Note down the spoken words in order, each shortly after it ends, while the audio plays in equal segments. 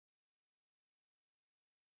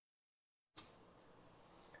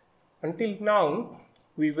Until now,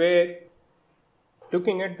 we were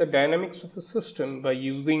looking at the dynamics of a system by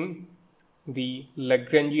using the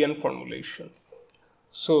Lagrangian formulation.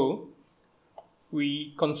 So,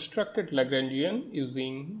 we constructed Lagrangian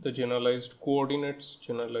using the generalized coordinates,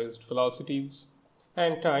 generalized velocities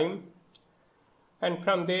and time, and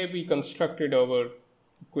from there we constructed our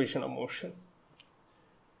equation of motion.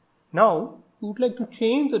 Now, we would like to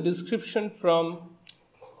change the description from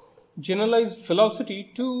generalized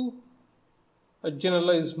velocity to a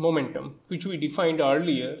generalized momentum, which we defined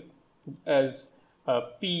earlier as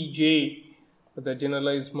Pj, the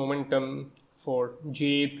generalized momentum for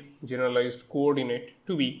jth generalized coordinate,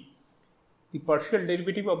 to be the partial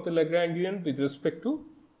derivative of the Lagrangian with respect to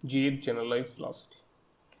jth generalized velocity.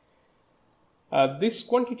 This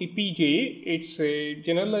quantity Pj, it's a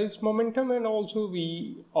generalized momentum, and also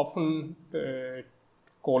we often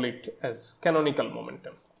call it as canonical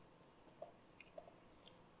momentum.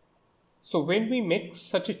 So when we make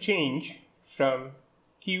such a change from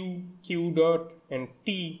q, q dot and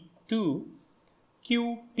t to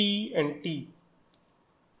q, p and t,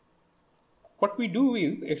 what we do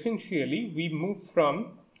is essentially we move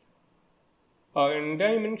from an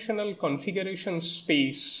n-dimensional configuration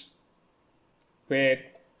space where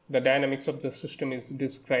the dynamics of the system is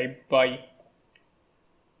described by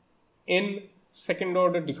n second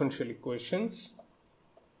order differential equations.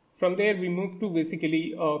 From there we move to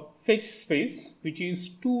basically a fetch space which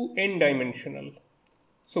is 2n dimensional.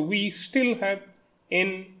 So we still have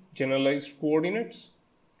n generalized coordinates.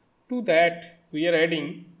 To that we are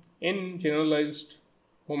adding n generalized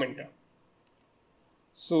momenta.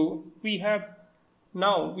 So we have,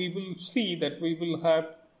 now we will see that we will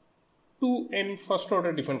have 2n first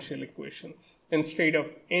order differential equations instead of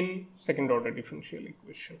n second order differential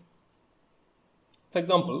equation. For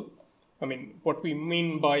example, what we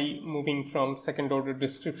mean by moving from second order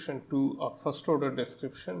description to a first order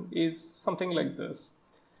description is something like this.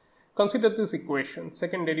 Consider this equation: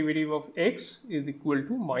 second derivative of x is equal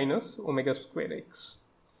to minus omega square x.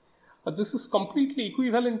 This is completely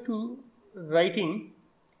equivalent to writing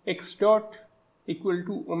x dot equal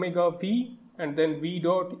to omega v and then v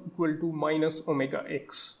dot equal to minus omega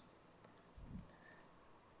x.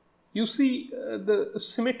 You see the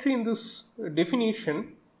symmetry in this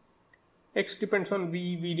definition. X depends on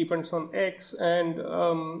v, v depends on x, and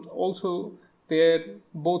also they're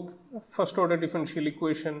both first order differential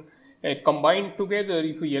equation combined together.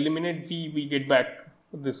 If we eliminate v, we get back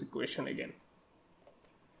this equation again.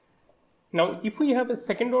 Now, if we have a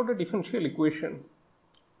second order differential equation,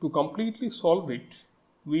 to completely solve it,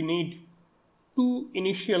 we need two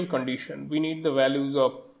initial conditions. We need the values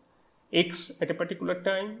of x at a particular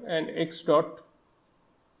time and x dot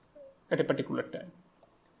at a particular time.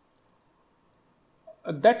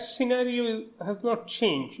 That scenario has not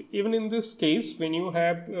changed. Even in this case, when you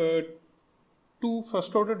have two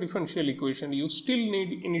first order differential equations, you still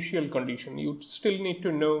need initial condition. You still need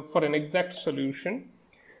to know for an exact solution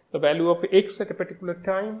the value of x at a particular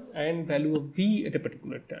time and value of v at a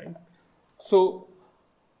particular time. So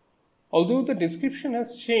although the description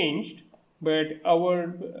has changed, but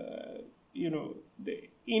our the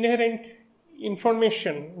inherent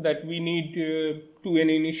information that we need to an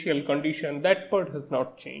initial condition, that part has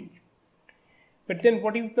not changed. But then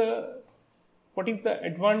what is the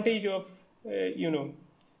advantage of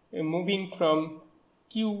moving from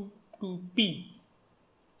q to p?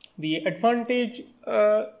 The advantage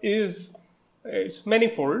is it's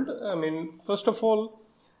manifold. First of all,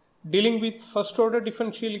 dealing with first order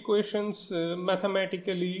differential equations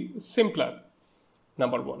mathematically simpler,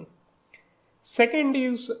 number one. Second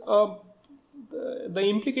is the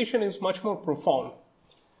implication is much more profound.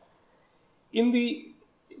 In the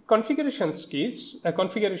configuration space,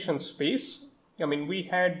 we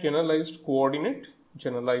had generalized coordinate,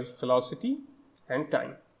 generalized velocity and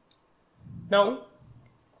time. Now,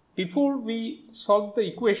 before we solve the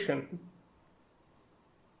equation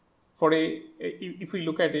for if we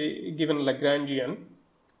look at a given Lagrangian,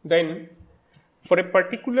 then for a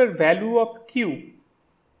particular value of q,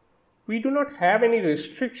 we do not have any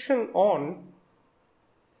restriction on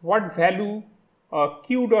what value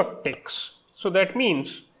q dot takes. So that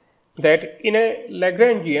means that in a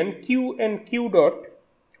Lagrangian, q and q dot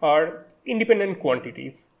are independent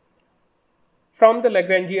quantities. From the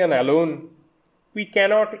Lagrangian alone, we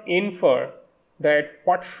cannot infer that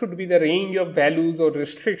what should be the range of values or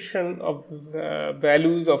restriction of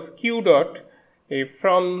values of q dot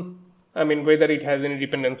from, whether it has any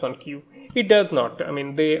dependence on q. It does not.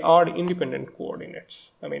 They are independent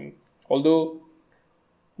coordinates. Although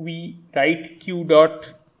we write q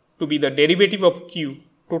dot to be the derivative of q,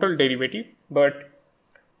 total derivative, but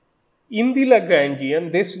in the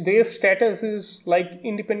Lagrangian, their status is like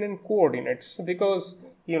independent coordinates, because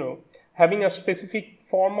having a specific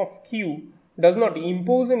form of Q does not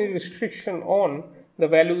impose any restriction on the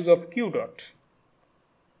values of Q dot.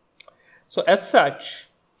 So as such,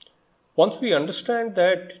 once we understand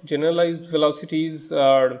that generalized velocities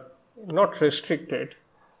are not restricted,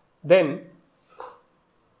 then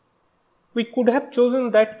we could have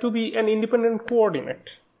chosen that to be an independent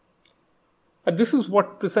coordinate. This is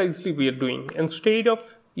what precisely we are doing. Instead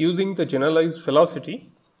of using the generalized velocity,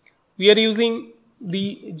 we are using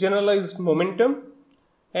the generalized momentum,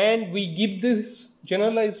 and we give this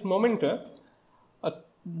generalized momentum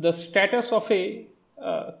the status of a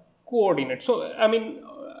coordinate. So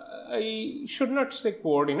I should not say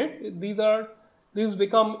coordinate. These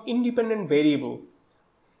become independent variable.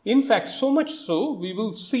 In fact, so much so, we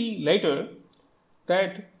will see later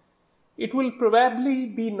that it will probably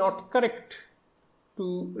be not correct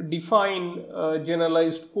to define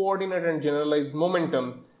generalized coordinate and generalized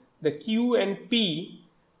momentum. The Q and P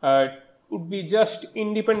would be just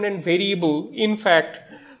independent variable. In fact,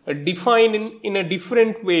 defined in a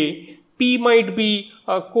different way. P might be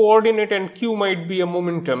a coordinate and Q might be a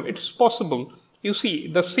momentum. It's possible. You see,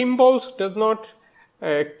 the symbols does not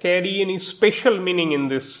carry any special meaning in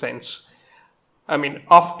this sense.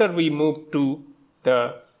 After we move to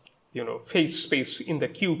the phase space in the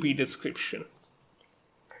QP description.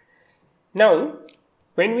 Now,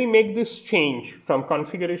 when we make this change from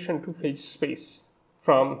configuration to phase space,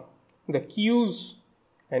 from the Q's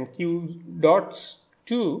and Q dots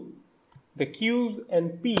to the Q's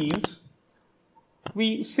and P's,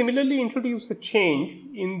 we similarly introduce a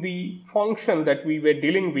change in the function that we were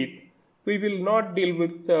dealing with. We will not deal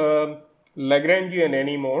with Lagrangian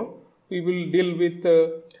anymore. We will deal with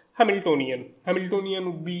Hamiltonian. Hamiltonian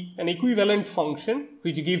would be an equivalent function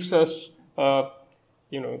which gives us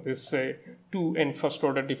this 2 and first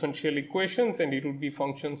order differential equations, and it would be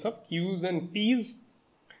functions of Q's and P's.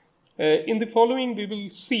 In the following we will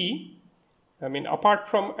see, apart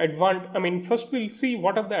from first we'll see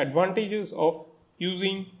what are the advantages of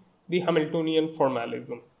using the Hamiltonian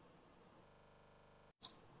formalism.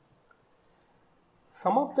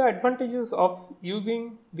 Some of the advantages of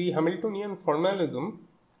using the Hamiltonian formalism,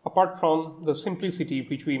 apart from the simplicity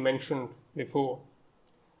which we mentioned before,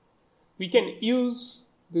 we can use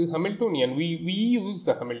the Hamiltonian. We use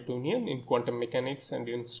the Hamiltonian in quantum mechanics and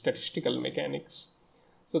in statistical mechanics.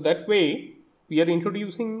 So that way we are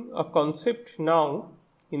introducing a concept now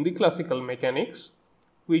in the classical mechanics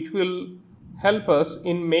which will help us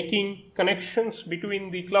in making connections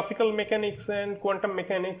between the classical mechanics and quantum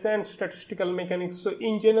mechanics and statistical mechanics. So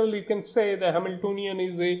in general, you can say the Hamiltonian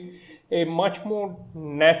is a much more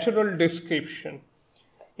natural description,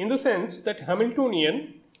 in the sense that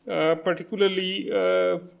Hamiltonian, particularly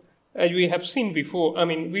as we have seen before,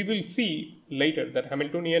 we will see later that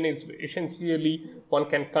Hamiltonian is essentially, one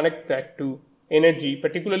can connect that to energy,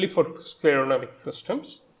 particularly for scleronomic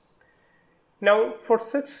systems. Now, for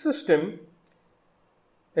such system,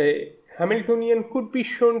 Hamiltonian could be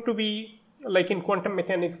shown to be, like in quantum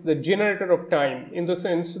mechanics, the generator of time, in the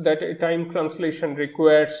sense that a time translation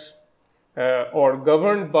requires or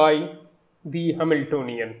governed by the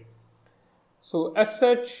Hamiltonian. So as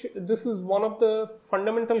such, this is one of the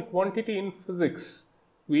fundamental quantity in physics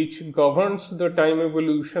which governs the time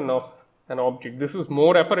evolution of an object. This is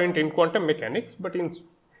more apparent in quantum mechanics, but in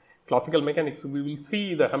classical mechanics we will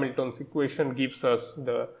see the Hamilton's equation gives us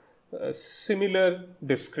the similar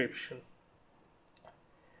description.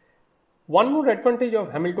 One more advantage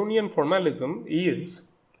of Hamiltonian formalism is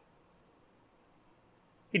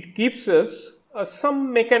it gives us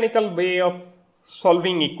some mechanical way of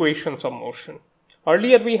solving equations of motion.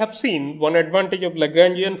 Earlier we have seen one advantage of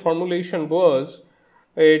Lagrangian formulation was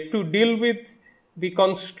to deal with the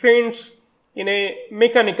constraints in a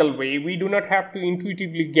mechanical way. We do not have to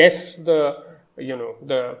intuitively guess the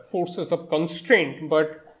forces of constraint,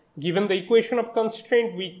 but given the equation of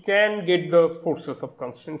constraint, we can get the forces of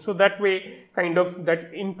constraint. So that way, kind of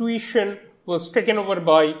that intuition was taken over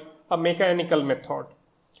by a mechanical method.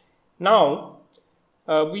 Now,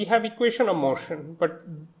 we have equation of motion, but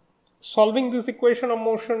solving this equation of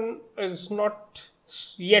motion is not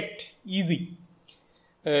yet easy,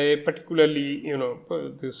 particularly,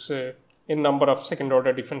 this in number of second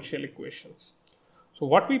order differential equations. So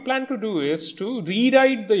what we plan to do is to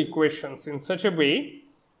rewrite the equations in such a way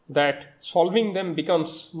that solving them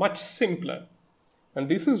becomes much simpler, and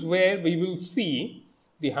this is where we will see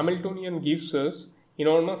the Hamiltonian gives us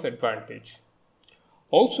enormous advantage.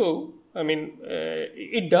 Also,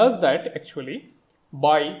 it does that actually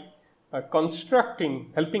by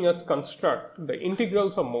helping us construct the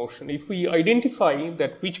integrals of motion. If we identify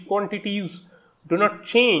that which quantities do not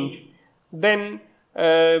change, then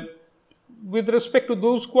with respect to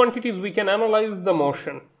those quantities we can analyze the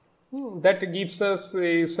motion. That gives us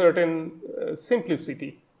a certain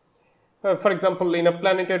simplicity. For example, in a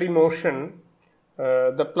planetary motion,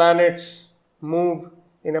 the planets move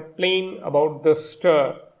in a plane about the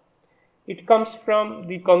star. It comes from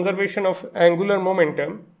the conservation of angular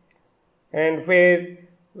momentum, and where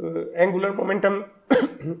angular momentum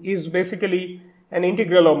is basically an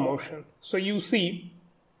integral of motion. So you see,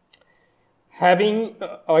 having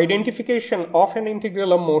identification of an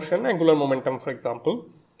integral of motion, angular momentum for example,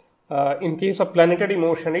 in case of planetary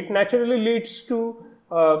motion, it naturally leads to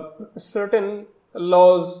certain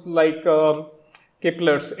laws like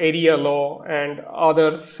Kepler's area law and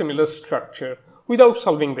other similar structure without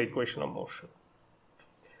solving the equation of motion.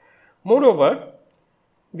 Moreover,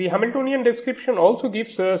 the Hamiltonian description also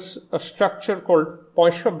gives us a structure called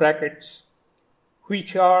Poisson brackets,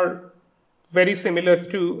 which are very similar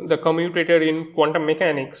to the commutator in quantum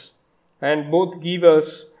mechanics, and both give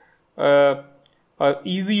us an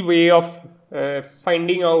easy way of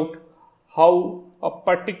finding out how a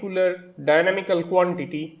particular dynamical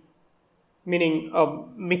quantity, meaning a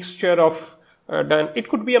mixture of it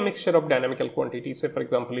could be a mixture of dynamical quantities. Say for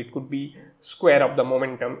example, it could be square of the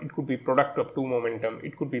momentum, it could be product of two momentum,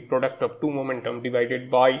 it could be product of two momentum divided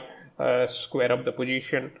by square of the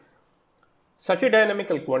position. Such a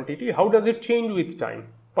dynamical quantity, how does it change with time?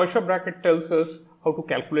 Poisson bracket tells us how to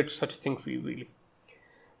calculate such things easily.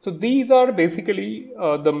 So these are basically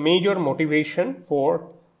the major motivation for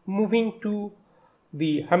moving to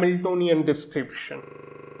the Hamiltonian description.